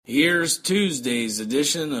Here's Tuesday's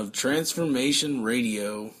edition of Transformation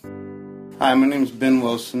Radio. Hi, my name is Ben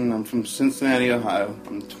Wilson. I'm from Cincinnati, Ohio.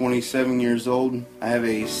 I'm 27 years old. I have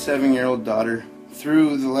a 7-year-old daughter.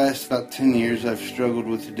 Through the last about 10 years, I've struggled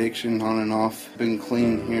with addiction on and off. Been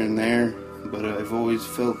clean here and there, but I've always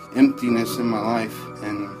felt emptiness in my life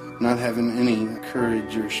and not having any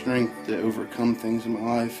courage or strength to overcome things in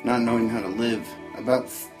my life, not knowing how to live. About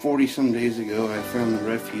 40-some days ago, I found the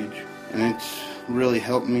refuge, and it's really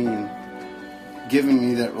helped me and given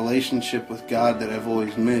me that relationship with God that I've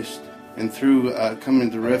always missed. And through coming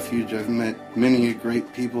to Refuge, I've met many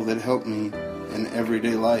great people that help me in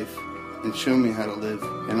everyday life and show me how to live.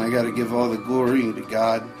 And I got to give all the glory to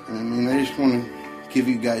God. And I just want to give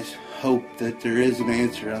you guys hope that there is an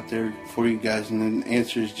answer out there for you guys, and the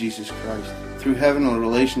answer is Jesus Christ. Through having a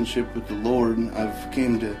relationship with the Lord, I've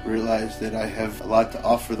came to realize that I have a lot to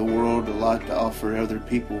offer the world, a lot to offer other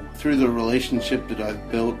people. Through the relationship that I've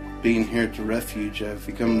built, being here at the Refuge, I've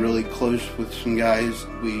become really close with some guys.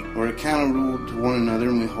 We are accountable to one another,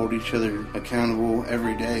 and we hold each other accountable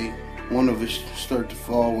every day. One of us start to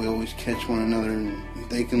fall, we always catch one another, and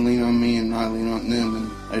they can lean on me and I lean on them.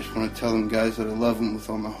 And I just want to tell them guys that I love them with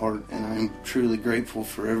all my heart, and I am truly grateful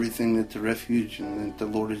for everything that the Refuge and that the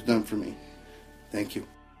Lord has done for me. Thank you.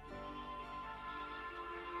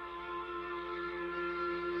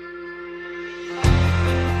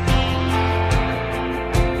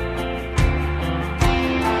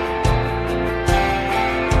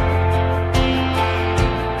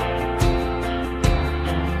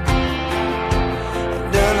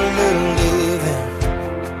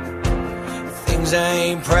 I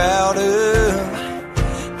ain't proud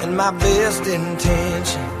of, and my best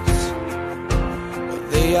intentions,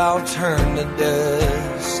 but they all turn to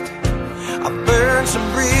dust. I burned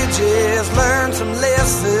some bridges, learned some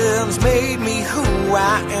lessons, made me who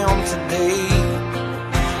I am today.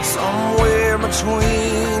 Somewhere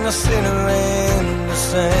between a sinner and a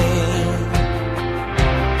saint.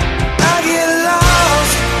 I get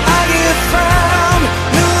lost, I get found,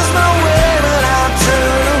 lose my way when I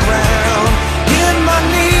turn around. My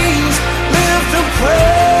knees lift a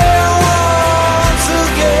prayer once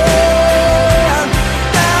again.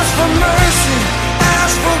 Ask for mercy,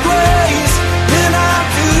 ask for grace, then I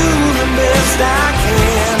do the best I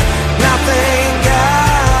can. And I thank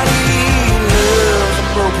God He loves a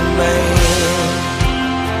broken man.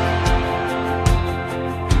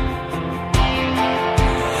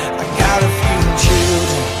 I got a few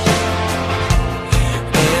children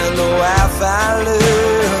and the wife I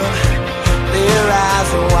love. Their eyes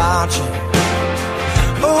are watching.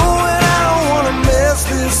 Oh, and I don't want to mess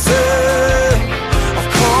this up. I've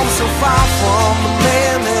come so far from the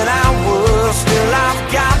man that I was. Still I've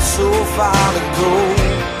got so far to go.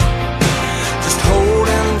 Just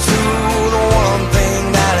holding to the one thing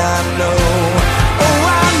that I know. Oh,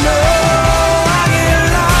 I know I get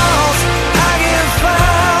lost, I get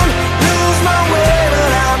found, lose my way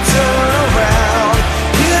but I turn around.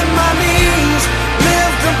 Hit my knees,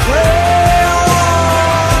 lift a prayer.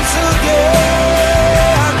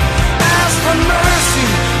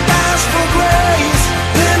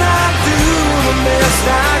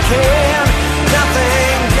 I can,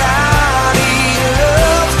 nothing God He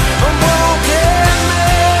loves a broken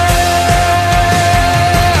man.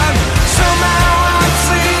 Somehow I've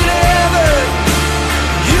seen heaven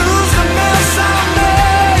use the mess I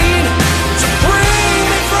made to bring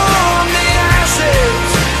me from the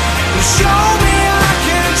ashes and show me I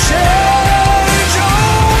can change.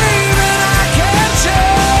 Oh, even I can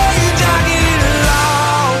change. I get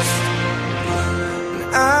lost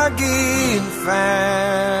and I get found.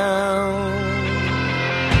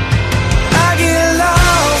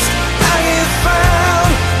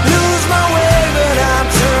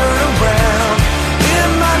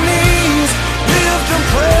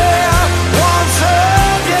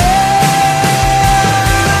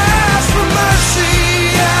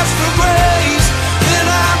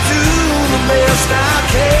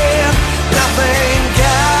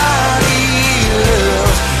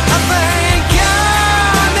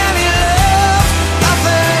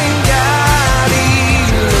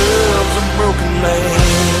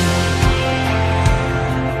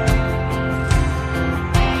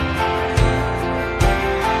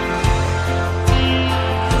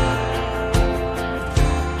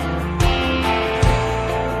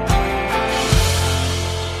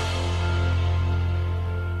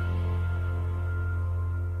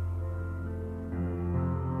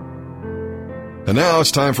 And now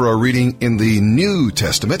it's time for our reading in the New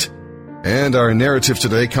Testament. And our narrative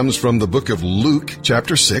today comes from the book of Luke,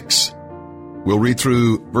 chapter 6. We'll read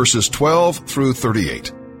through verses 12 through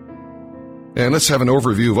 38. And let's have an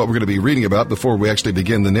overview of what we're going to be reading about before we actually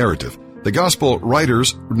begin the narrative. The gospel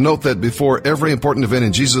writers note that before every important event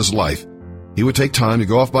in Jesus' life, he would take time to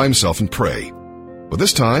go off by himself and pray. But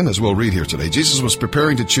this time, as we'll read here today, Jesus was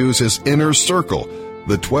preparing to choose his inner circle,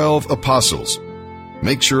 the 12 apostles.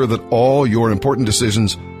 Make sure that all your important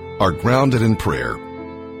decisions are grounded in prayer.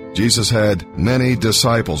 Jesus had many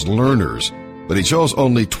disciples, learners, but he chose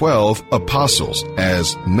only 12 apostles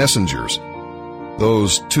as messengers.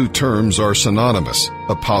 Those two terms are synonymous,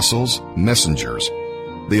 apostles, messengers.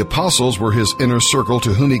 The apostles were his inner circle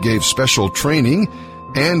to whom he gave special training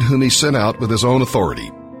and whom he sent out with his own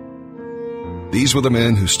authority. These were the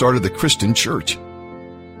men who started the Christian church.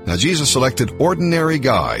 Now, Jesus selected ordinary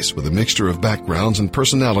guys with a mixture of backgrounds and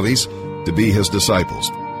personalities to be his disciples.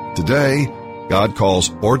 Today, God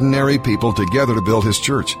calls ordinary people together to build his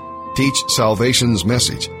church, teach salvation's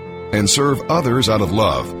message, and serve others out of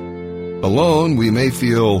love. Alone, we may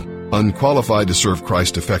feel unqualified to serve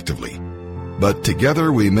Christ effectively, but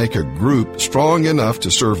together we make a group strong enough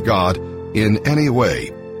to serve God in any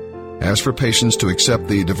way. Ask for patience to accept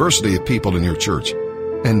the diversity of people in your church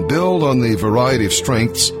and build on the variety of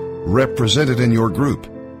strengths represented in your group.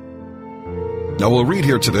 Now, we'll read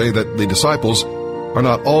here today that the disciples are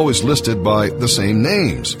not always listed by the same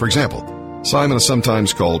names. For example, Simon is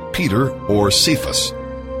sometimes called Peter or Cephas.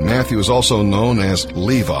 Matthew is also known as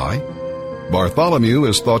Levi. Bartholomew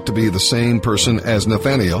is thought to be the same person as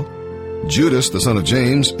Nathanael. Judas, the son of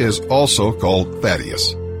James, is also called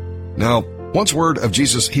Thaddeus. Now, once word of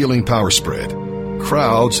Jesus' healing power spread,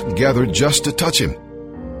 crowds gathered just to touch him.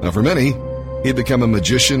 Now, for many, he'd become a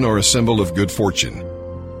magician or a symbol of good fortune.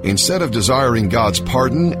 Instead of desiring God's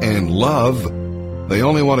pardon and love, they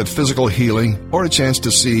only wanted physical healing or a chance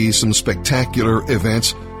to see some spectacular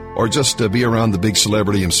events or just to be around the big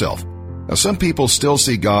celebrity himself. Now, some people still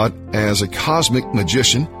see God as a cosmic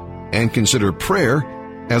magician and consider prayer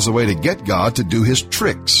as a way to get God to do his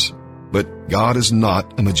tricks. But God is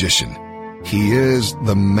not a magician. He is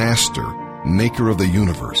the master, maker of the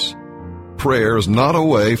universe. Prayer is not a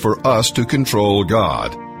way for us to control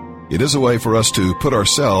God. It is a way for us to put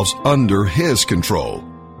ourselves under his control.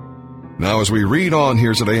 Now, as we read on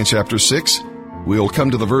here today in chapter 6, we'll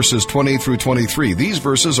come to the verses 20 through 23. These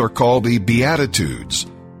verses are called the Beatitudes,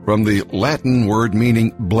 from the Latin word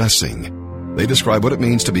meaning blessing. They describe what it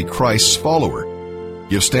means to be Christ's follower,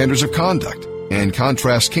 give standards of conduct, and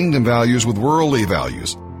contrast kingdom values with worldly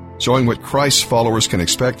values, showing what Christ's followers can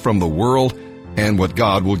expect from the world and what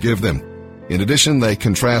God will give them. In addition, they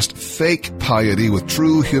contrast fake piety with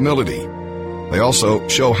true humility. They also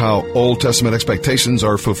show how Old Testament expectations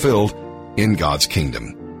are fulfilled in God's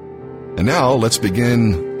kingdom. And now let's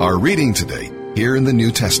begin our reading today here in the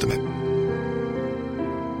New Testament.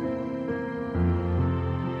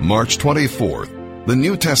 March 24th, the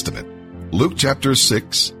New Testament, Luke chapter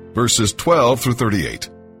 6, verses 12 through 38.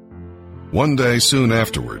 One day soon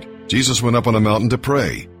afterward, Jesus went up on a mountain to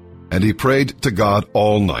pray, and he prayed to God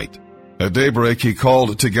all night. At daybreak, he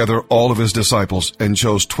called together all of his disciples and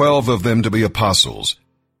chose 12 of them to be apostles.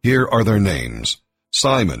 Here are their names: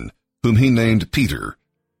 Simon, whom he named Peter;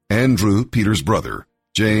 Andrew, Peter's brother;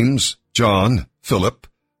 James, John, Philip;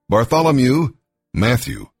 Bartholomew,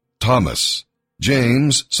 Matthew; Thomas;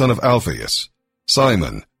 James, son of Alphaeus;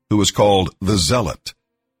 Simon, who was called the Zealot;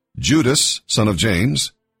 Judas, son of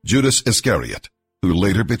James; Judas Iscariot, who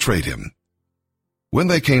later betrayed him. When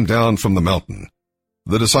they came down from the mountain,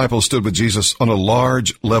 the disciples stood with Jesus on a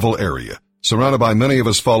large, level area, surrounded by many of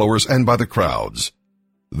his followers and by the crowds.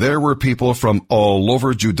 There were people from all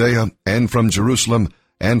over Judea and from Jerusalem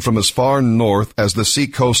and from as far north as the sea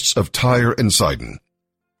coasts of Tyre and Sidon.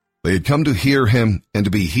 They had come to hear him and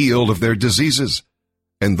to be healed of their diseases,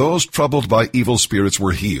 and those troubled by evil spirits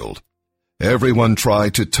were healed. Everyone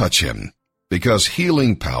tried to touch him, because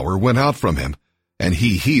healing power went out from him, and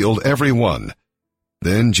he healed everyone.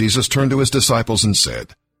 Then Jesus turned to his disciples and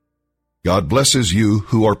said, God blesses you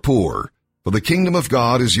who are poor, for the kingdom of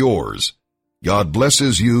God is yours. God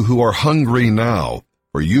blesses you who are hungry now,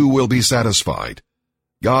 for you will be satisfied.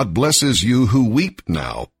 God blesses you who weep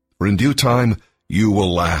now, for in due time you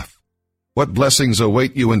will laugh. What blessings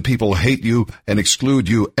await you when people hate you and exclude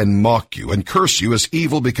you and mock you and curse you as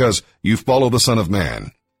evil because you follow the Son of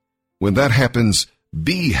Man. When that happens,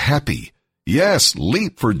 be happy. Yes,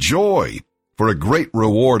 leap for joy, for a great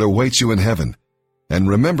reward awaits you in heaven. And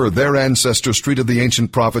remember, their ancestors treated the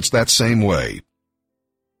ancient prophets that same way.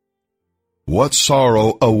 What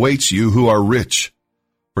sorrow awaits you who are rich,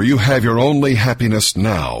 for you have your only happiness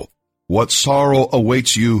now. What sorrow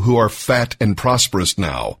awaits you who are fat and prosperous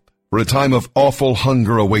now, for a time of awful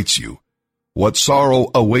hunger awaits you. What sorrow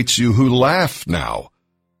awaits you who laugh now,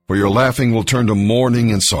 for your laughing will turn to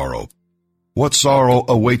mourning and sorrow. What sorrow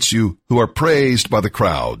awaits you who are praised by the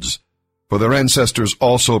crowds? For their ancestors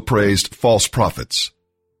also praised false prophets.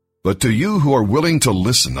 But to you who are willing to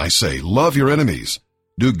listen, I say, love your enemies.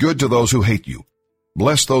 Do good to those who hate you.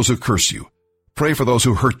 Bless those who curse you. Pray for those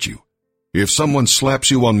who hurt you. If someone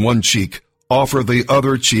slaps you on one cheek, offer the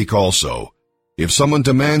other cheek also. If someone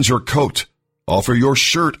demands your coat, offer your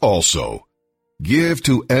shirt also. Give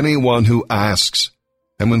to anyone who asks.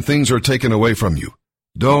 And when things are taken away from you,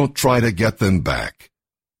 don't try to get them back.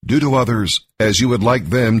 Do to others as you would like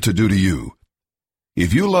them to do to you.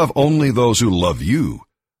 If you love only those who love you,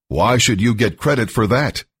 why should you get credit for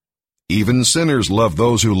that? Even sinners love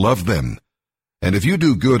those who love them. And if you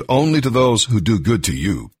do good only to those who do good to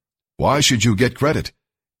you, why should you get credit?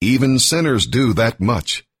 Even sinners do that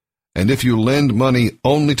much. And if you lend money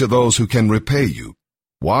only to those who can repay you,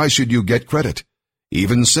 why should you get credit?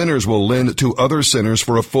 Even sinners will lend to other sinners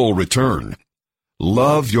for a full return.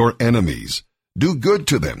 Love your enemies. Do good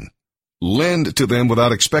to them. Lend to them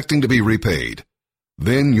without expecting to be repaid.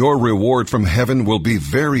 Then your reward from heaven will be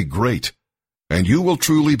very great, and you will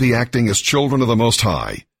truly be acting as children of the Most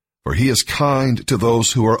High, for He is kind to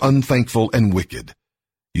those who are unthankful and wicked.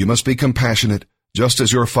 You must be compassionate, just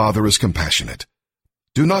as your Father is compassionate.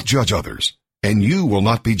 Do not judge others, and you will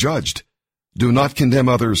not be judged. Do not condemn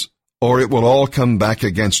others, or it will all come back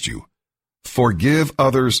against you. Forgive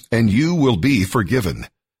others, and you will be forgiven.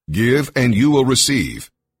 Give, and you will receive.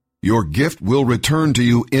 Your gift will return to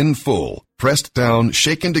you in full, pressed down,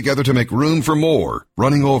 shaken together to make room for more,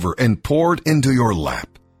 running over, and poured into your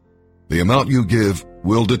lap. The amount you give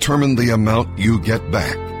will determine the amount you get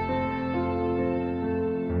back.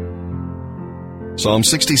 Psalm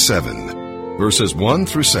 67, verses 1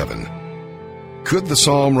 through 7. Could the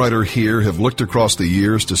psalm writer here have looked across the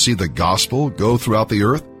years to see the gospel go throughout the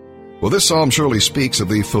earth? Well, this psalm surely speaks of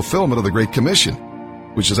the fulfillment of the Great Commission,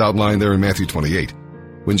 which is outlined there in Matthew 28,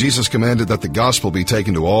 when Jesus commanded that the gospel be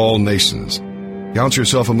taken to all nations. Count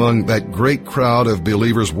yourself among that great crowd of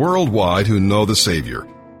believers worldwide who know the Savior.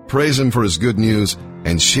 Praise Him for His good news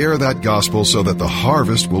and share that gospel so that the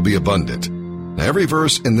harvest will be abundant. Now, every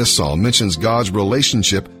verse in this psalm mentions God's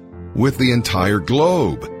relationship with the entire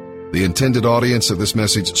globe. The intended audience of this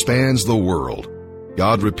message spans the world.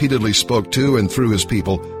 God repeatedly spoke to and through His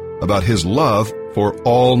people about His love for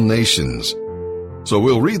all nations. So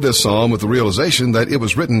we'll read this psalm with the realization that it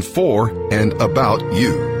was written for and about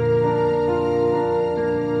you.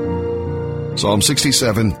 Psalm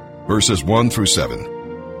 67, verses 1 through 7.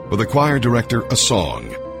 For the choir director, a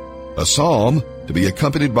song. A psalm to be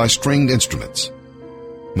accompanied by stringed instruments.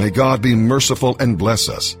 May God be merciful and bless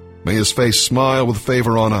us. May His face smile with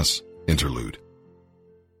favor on us. Interlude.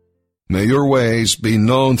 May your ways be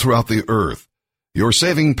known throughout the earth, your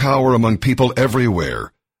saving power among people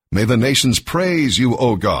everywhere. May the nations praise you,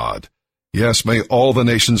 O God. Yes, may all the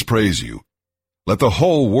nations praise you. Let the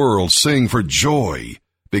whole world sing for joy,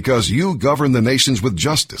 because you govern the nations with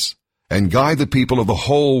justice and guide the people of the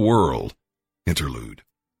whole world. Interlude.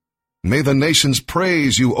 May the nations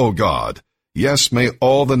praise you, O God. Yes, may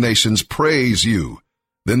all the nations praise you.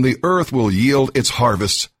 Then the earth will yield its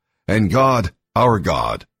harvests, and God, our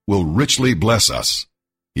God, will richly bless us.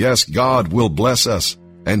 Yes, God will bless us,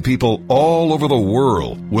 and people all over the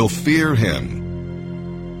world will fear Him.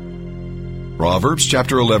 Proverbs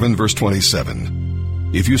chapter 11, verse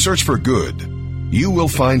 27. If you search for good, you will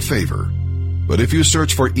find favor. But if you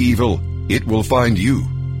search for evil, it will find you.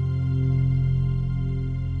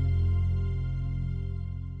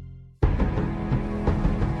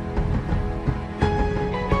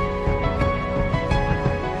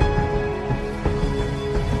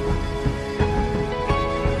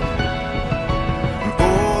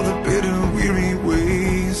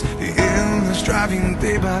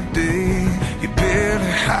 Day by day, you barely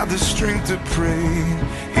have the strength to pray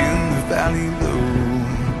in the valley low.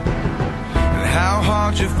 And how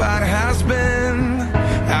hard your fight has been,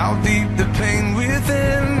 how deep the pain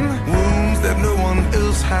within, wounds that no one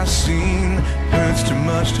else has seen, hurts too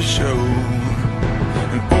much to show.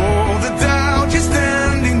 And all the doubt you're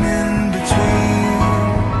standing in between,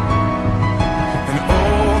 and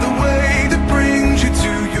all the way that brings you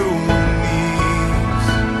to your knees.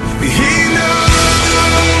 He knows.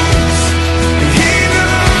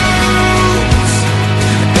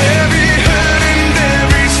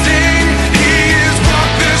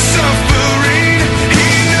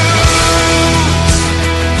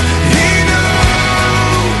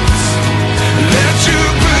 Let your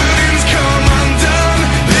burdens come undone.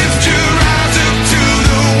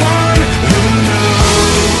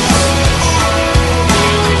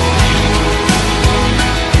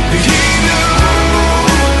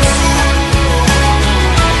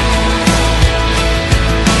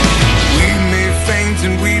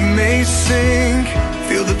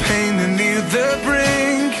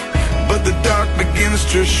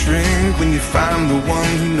 when you find the one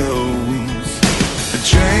who knows. The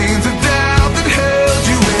chains of doubt that held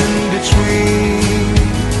you in between,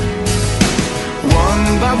 one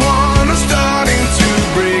by one are starting to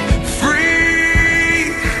break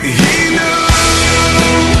free. He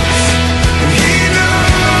knows, he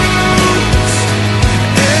knows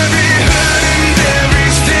every hurt and every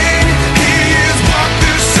sting. He has walked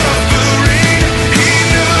through suffering. He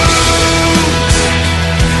knows,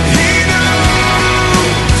 he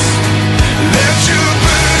knows. Let your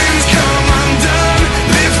burdens come undone.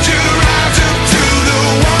 Lift your eyes up to the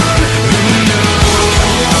one who knows.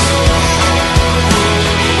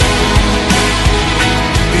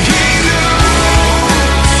 He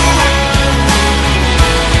knows.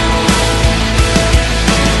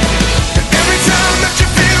 Every time that you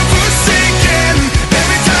feel forsaken,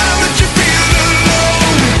 every time that you feel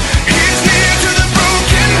alone, He's near to the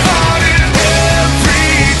brokenhearted. Every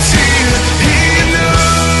tear, He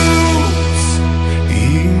knows.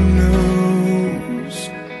 He knows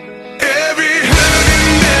every hurt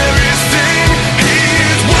and every sting. He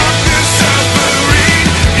has walked through suffering.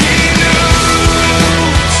 He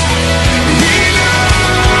knows. He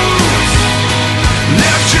knows.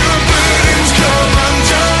 Let your burdens come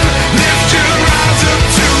undone. Lift your eyes up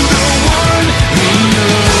to the one who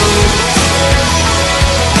knows.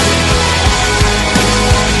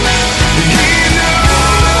 He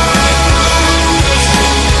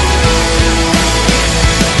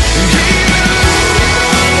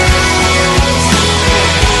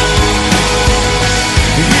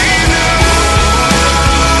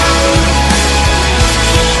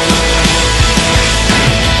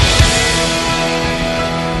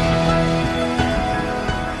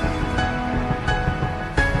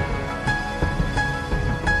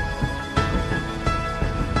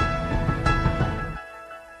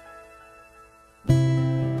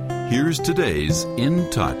Here's today's In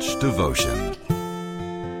Touch devotion.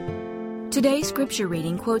 Today's scripture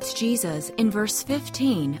reading quotes Jesus in verse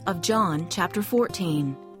 15 of John chapter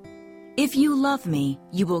 14. If you love me,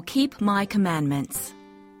 you will keep my commandments.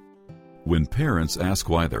 When parents ask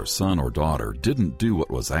why their son or daughter didn't do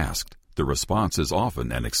what was asked, the response is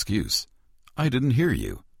often an excuse. I didn't hear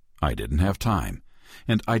you. I didn't have time.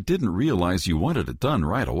 And I didn't realize you wanted it done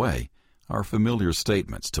right away, are familiar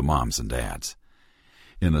statements to moms and dads.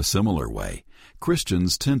 In a similar way,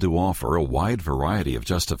 Christians tend to offer a wide variety of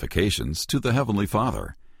justifications to the Heavenly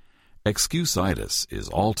Father. Excuse-itis is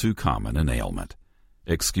all too common an ailment.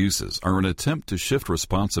 Excuses are an attempt to shift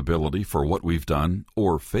responsibility for what we've done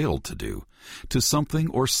or failed to do to something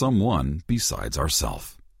or someone besides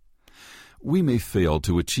ourselves. We may fail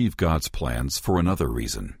to achieve God's plans for another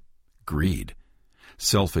reason: greed.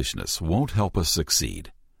 Selfishness won't help us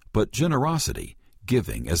succeed, but generosity,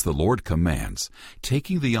 giving as the Lord commands,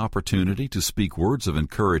 taking the opportunity to speak words of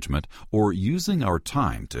encouragement, or using our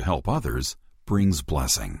time to help others brings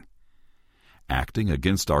blessing. Acting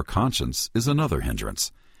against our conscience is another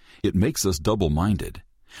hindrance. It makes us double-minded.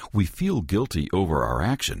 We feel guilty over our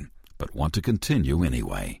action, but want to continue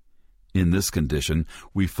anyway. In this condition,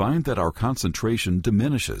 we find that our concentration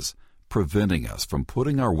diminishes, preventing us from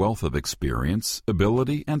putting our wealth of experience,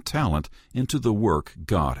 ability, and talent into the work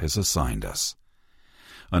God has assigned us.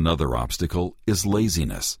 Another obstacle is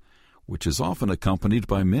laziness, which is often accompanied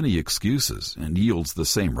by many excuses and yields the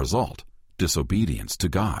same result: disobedience to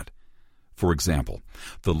God. For example,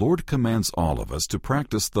 the Lord commands all of us to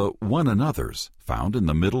practice the one another's found in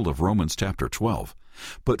the middle of Romans chapter 12,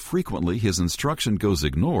 but frequently His instruction goes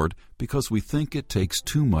ignored because we think it takes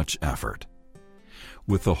too much effort.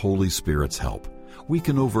 With the Holy Spirit's help, we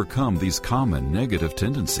can overcome these common negative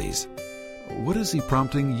tendencies. What is He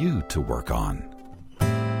prompting you to work on?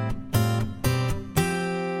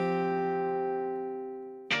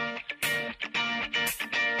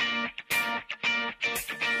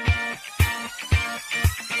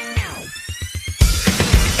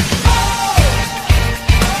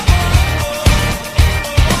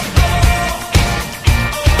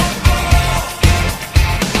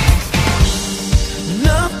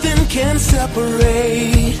 Can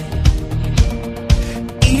separate,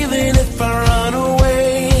 even if I run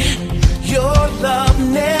away. Your love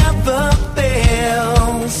never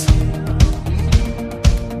fails.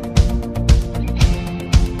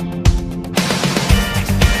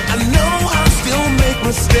 I know I still make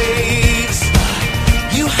mistakes.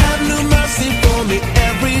 You have new mercy for me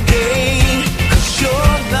every day, 'cause your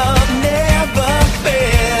love never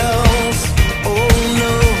fails. Oh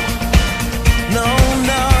no, no,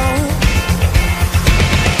 no.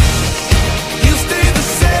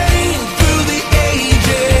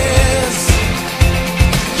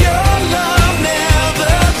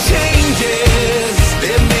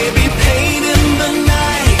 There may be pain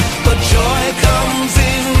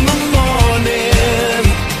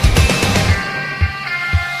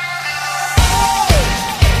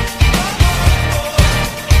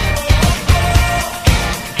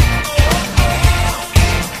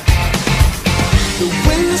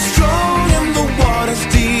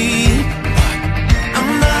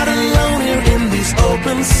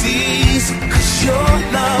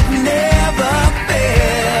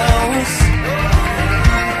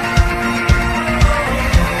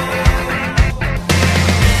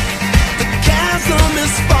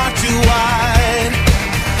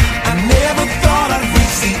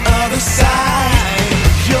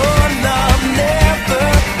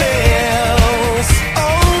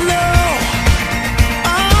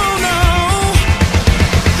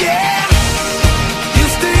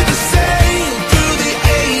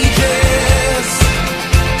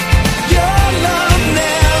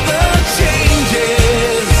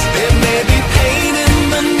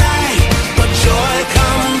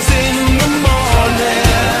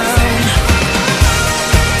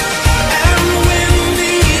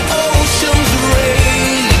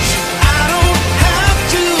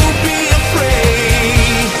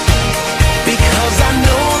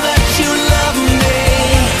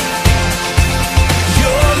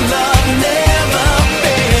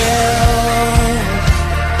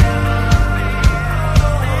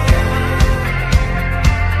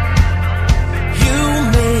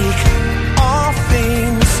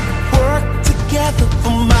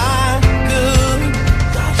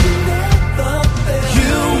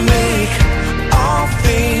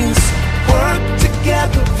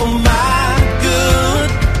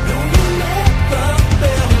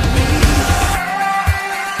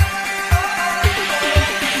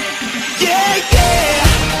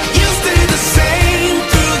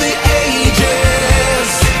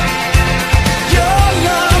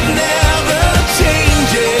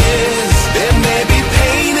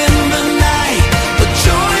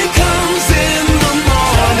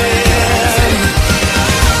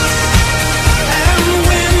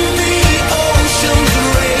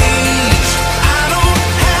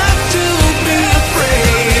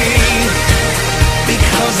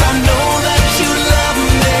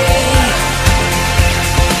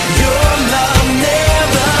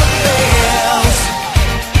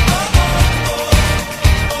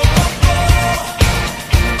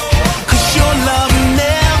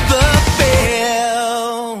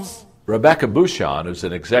Rebecca Bouchon, who's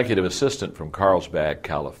an executive assistant from Carlsbad,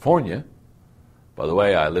 California. By the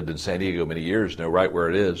way, I lived in San Diego many years, know right where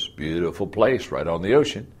it is. Beautiful place, right on the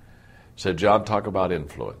ocean. Said, John, talk about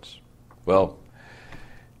influence. Well,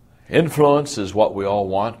 influence is what we all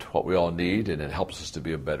want, what we all need, and it helps us to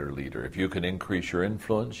be a better leader. If you can increase your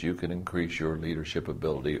influence, you can increase your leadership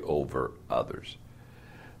ability over others.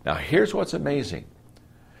 Now, here's what's amazing.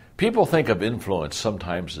 People think of influence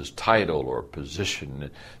sometimes as title or position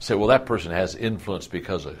and say, well, that person has influence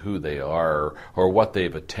because of who they are or what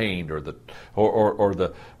they've attained or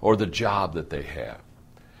the job that they have.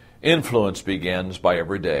 Influence begins by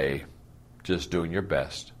every day just doing your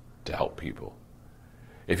best to help people.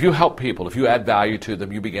 If you help people, if you add value to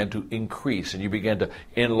them, you begin to increase and you begin to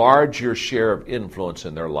enlarge your share of influence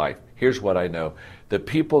in their life. Here's what I know. The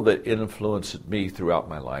people that influenced me throughout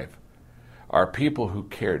my life are people who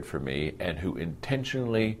cared for me and who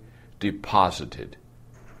intentionally deposited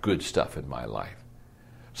good stuff in my life.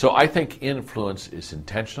 So I think influence is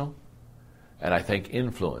intentional, and I think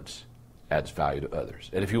influence adds value to others.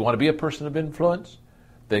 And if you want to be a person of influence,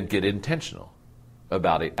 then get intentional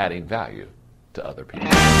about adding value to other people.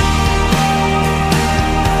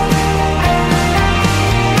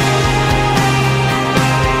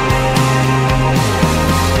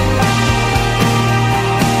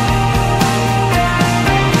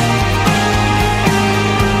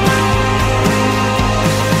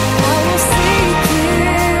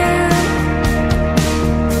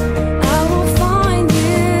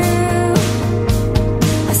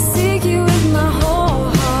 I seek you with my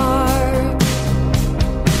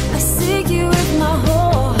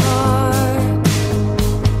whole heart.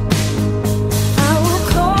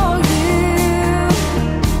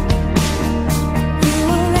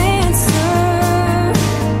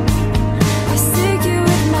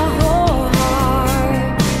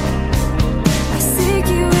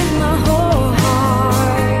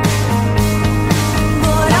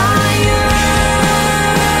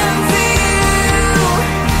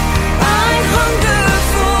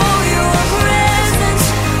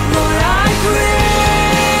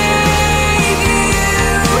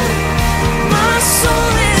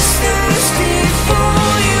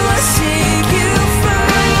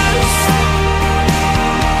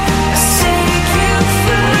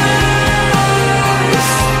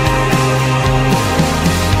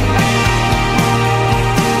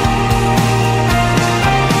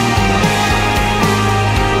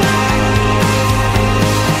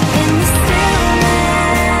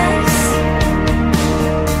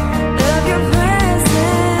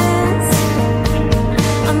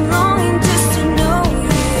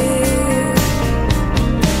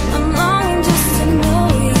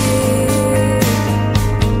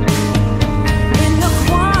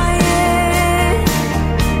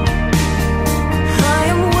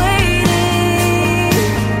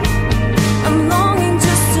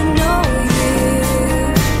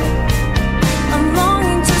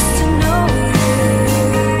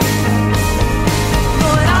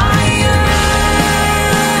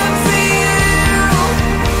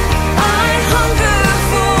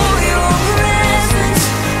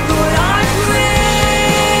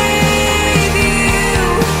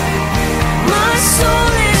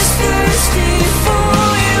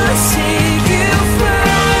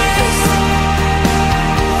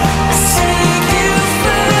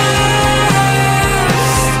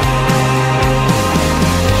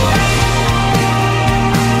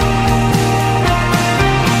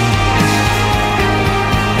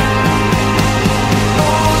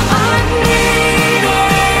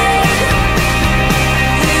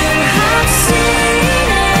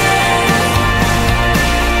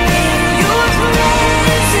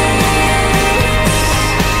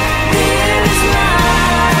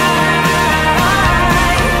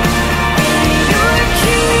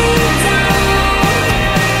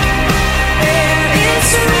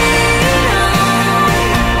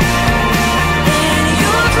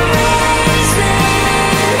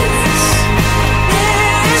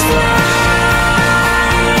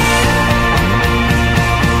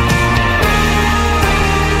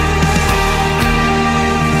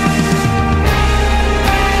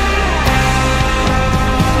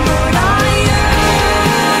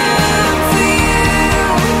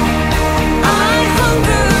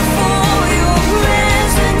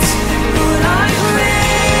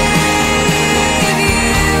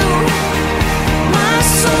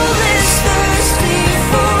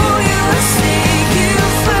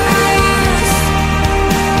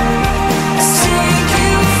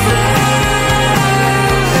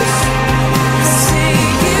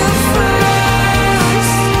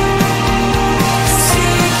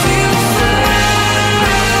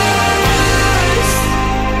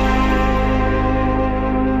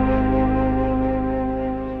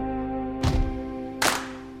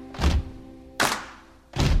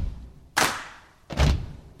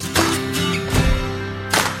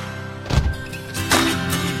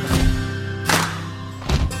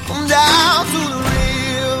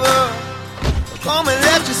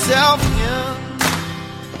 yourself in.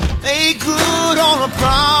 Make good on a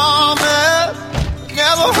promise,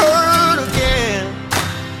 never hurt again.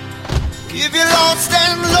 If you're lost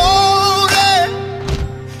and loaded,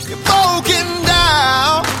 you're broken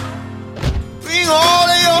down, bring all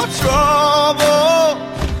of your trouble,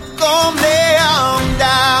 come lay them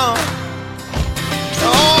down.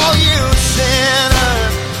 All you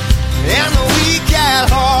sinners and the weak at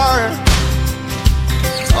heart,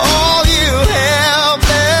 all you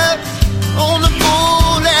helpless on the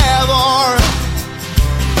boulevard,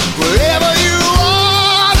 wherever you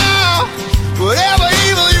are now, whatever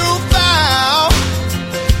evil you found,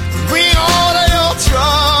 bring all of your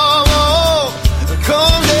trouble,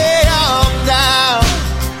 come lay them down.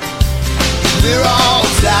 We're all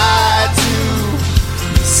tied to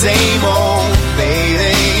the same old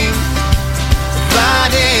failing,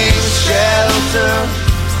 finding shelter,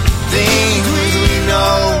 things we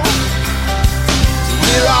know.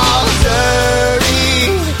 We're all dirty,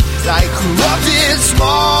 like corrupted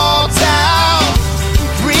small towns.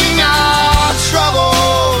 Bring our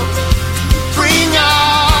trouble, bring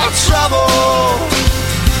our trouble,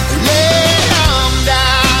 lay them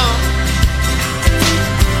down.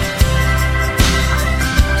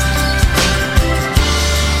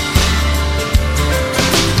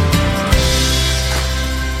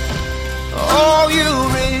 All you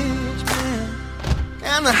rich men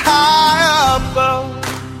and the high above,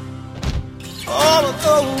 all of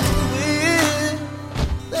those with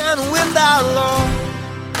and without law,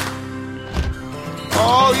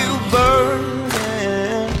 all you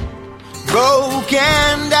burning,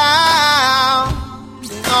 broken down,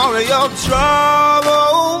 all of your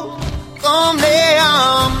trouble, come lay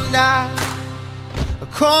them down,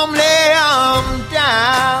 come lay them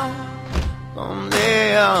down, come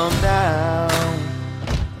lay them down,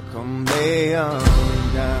 come lay them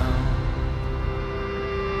down.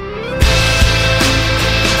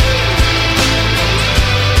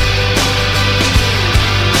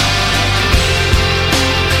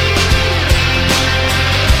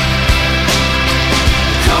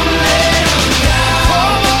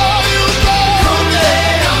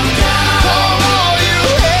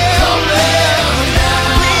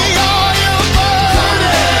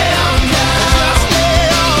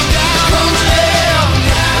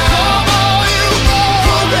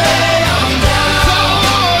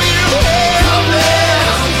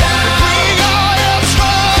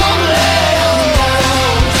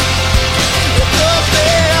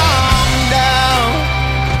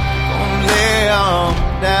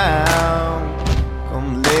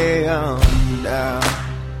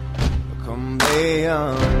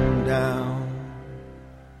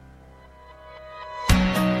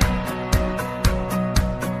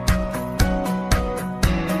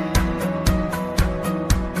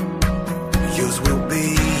 Yours will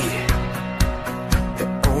be the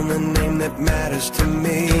only name that matters to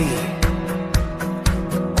me,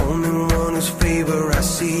 the only one whose favor I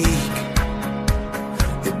seek,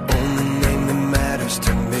 the only name that matters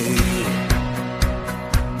to me.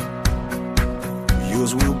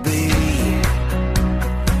 Yours will be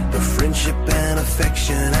the friendship and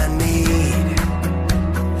affection I need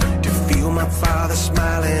to feel my Father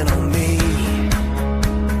smiling on me,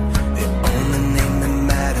 the only name that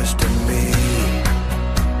matters to me.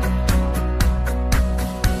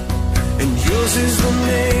 And yours is the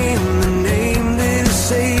name that has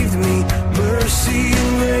saved me, mercy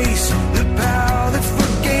and grace.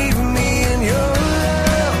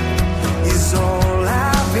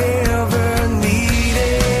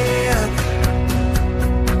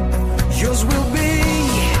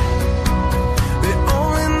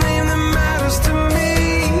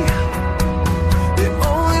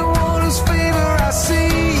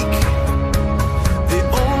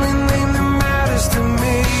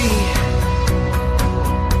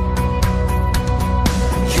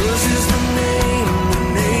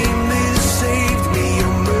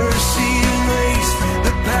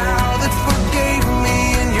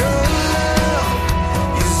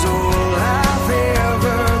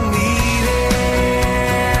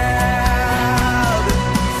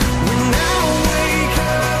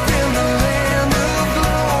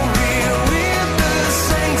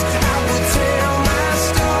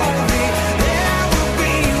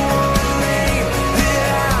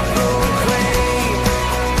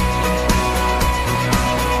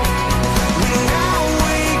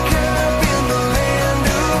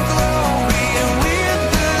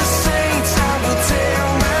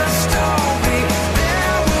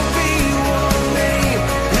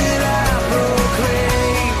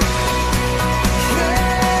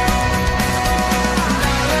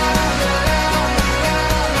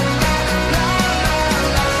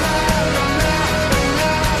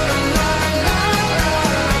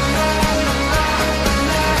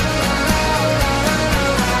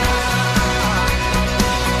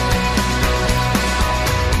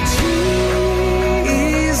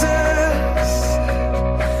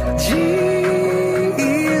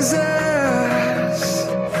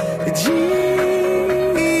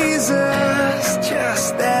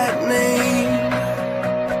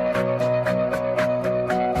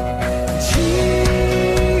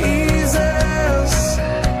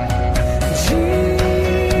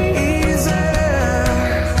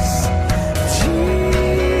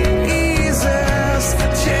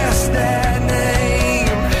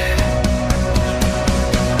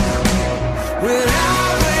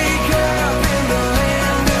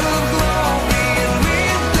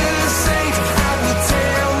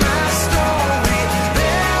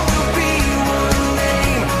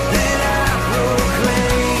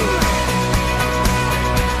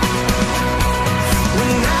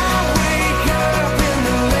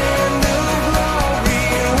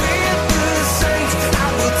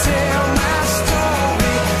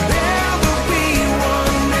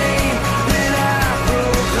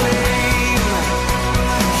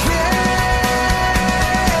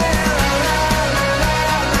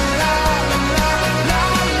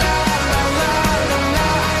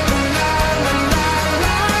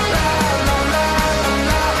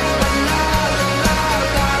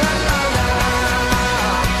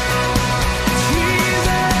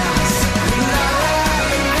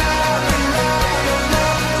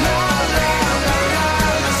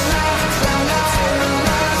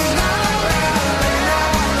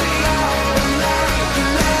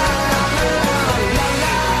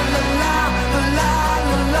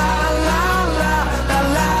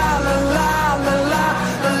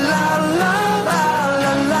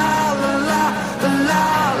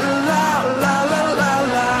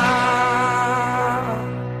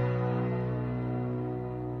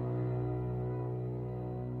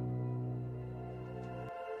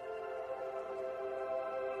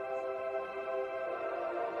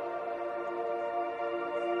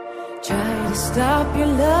 try to stop your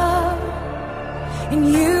love, and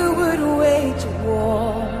you would wage a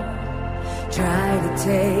war, try to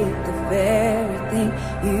take the very thing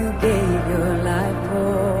you gave your life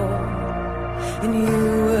for, and you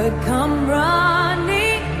would come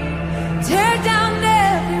running, tear down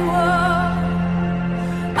every wall,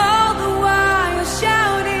 all the while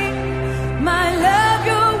shouting, my love,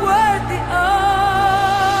 you're worth it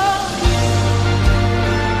all.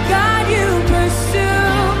 God, you pursue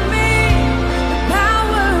me with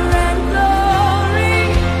power and glory,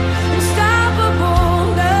 unstoppable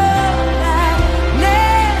love that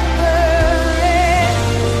never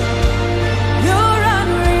ends. You're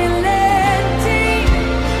unrelenting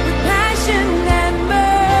with passion and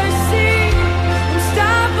mercy,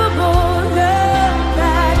 unstoppable love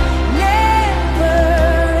that never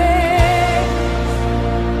ends.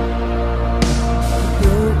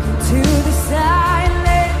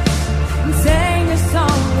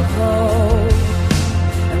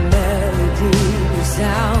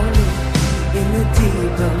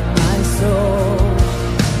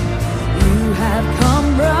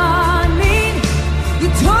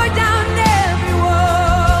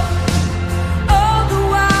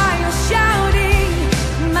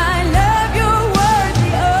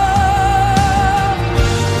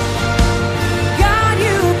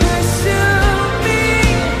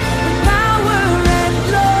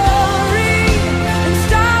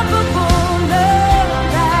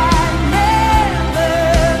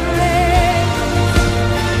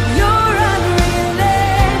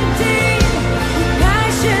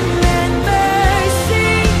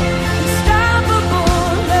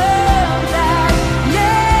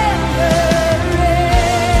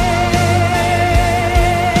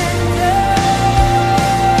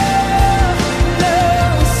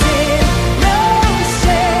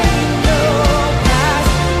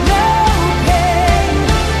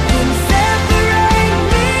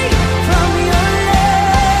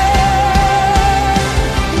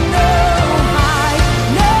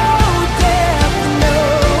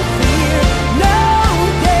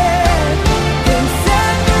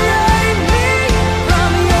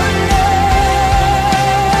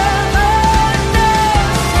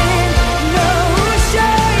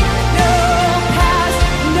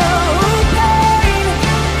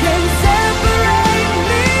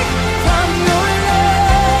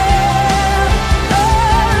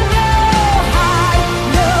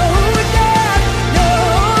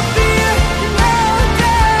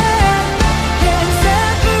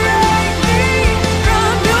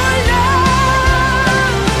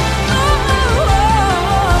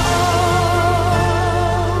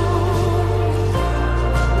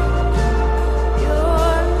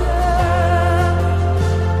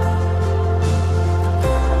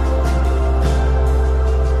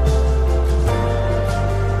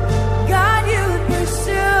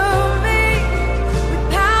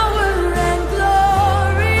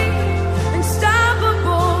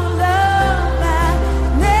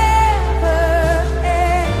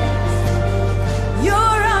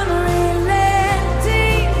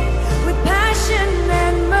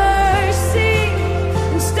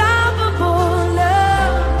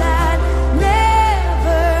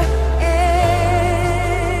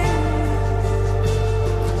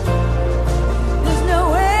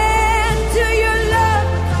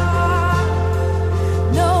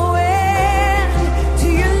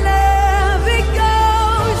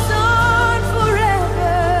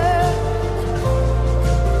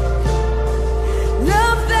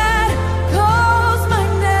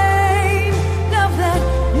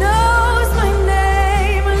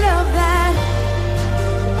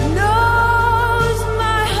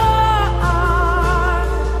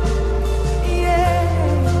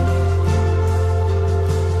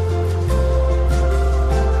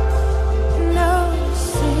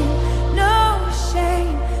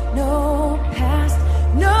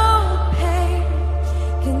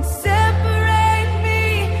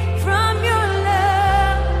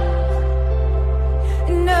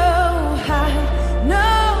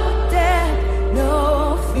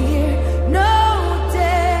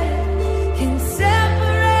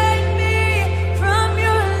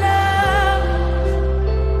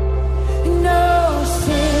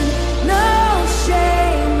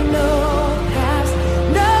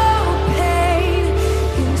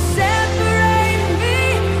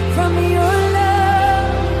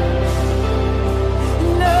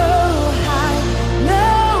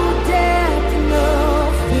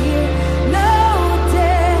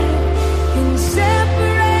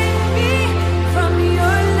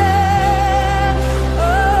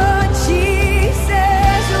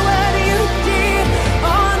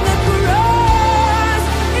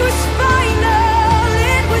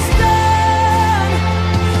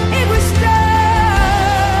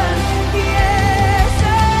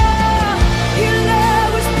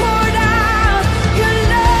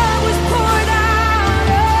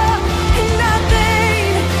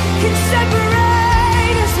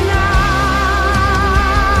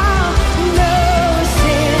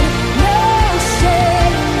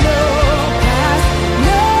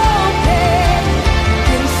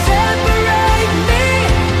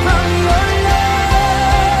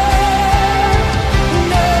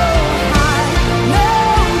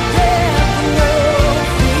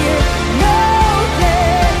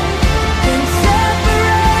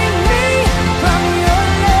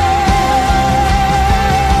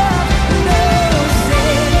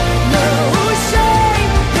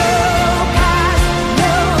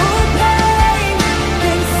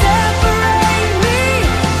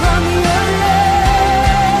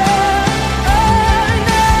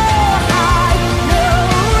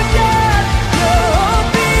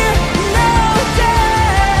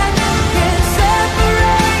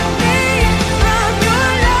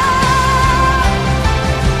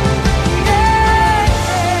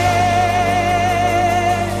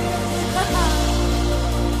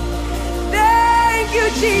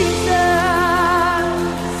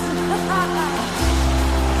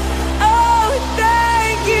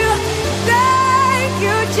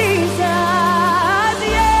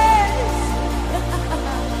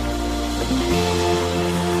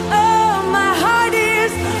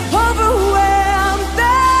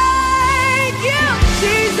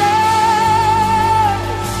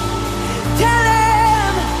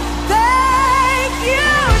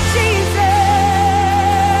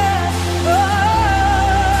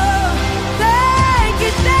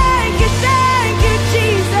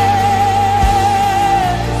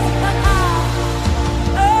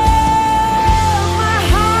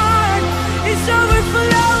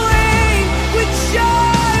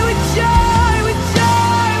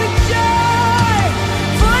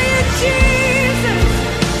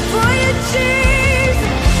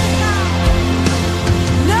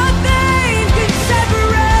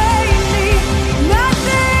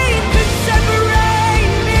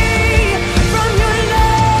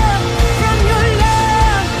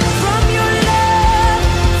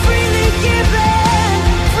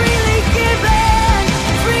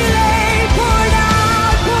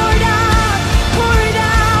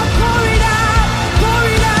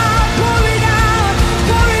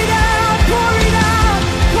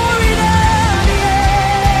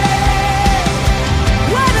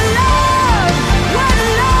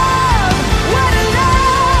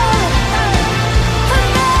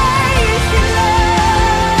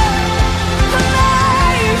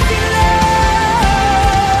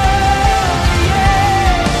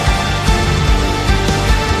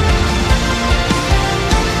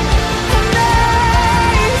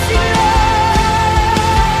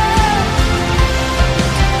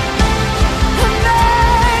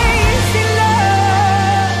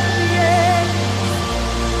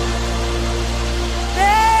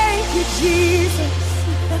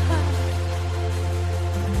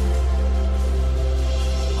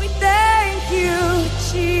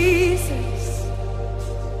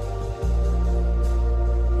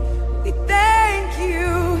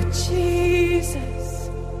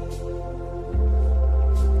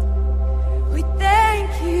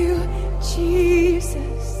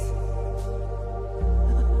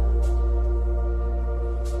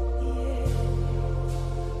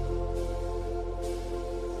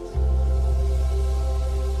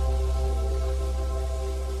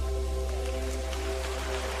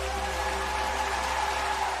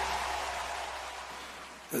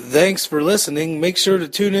 Thanks for listening. Make sure to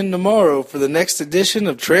tune in tomorrow for the next edition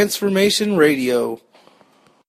of Transformation Radio.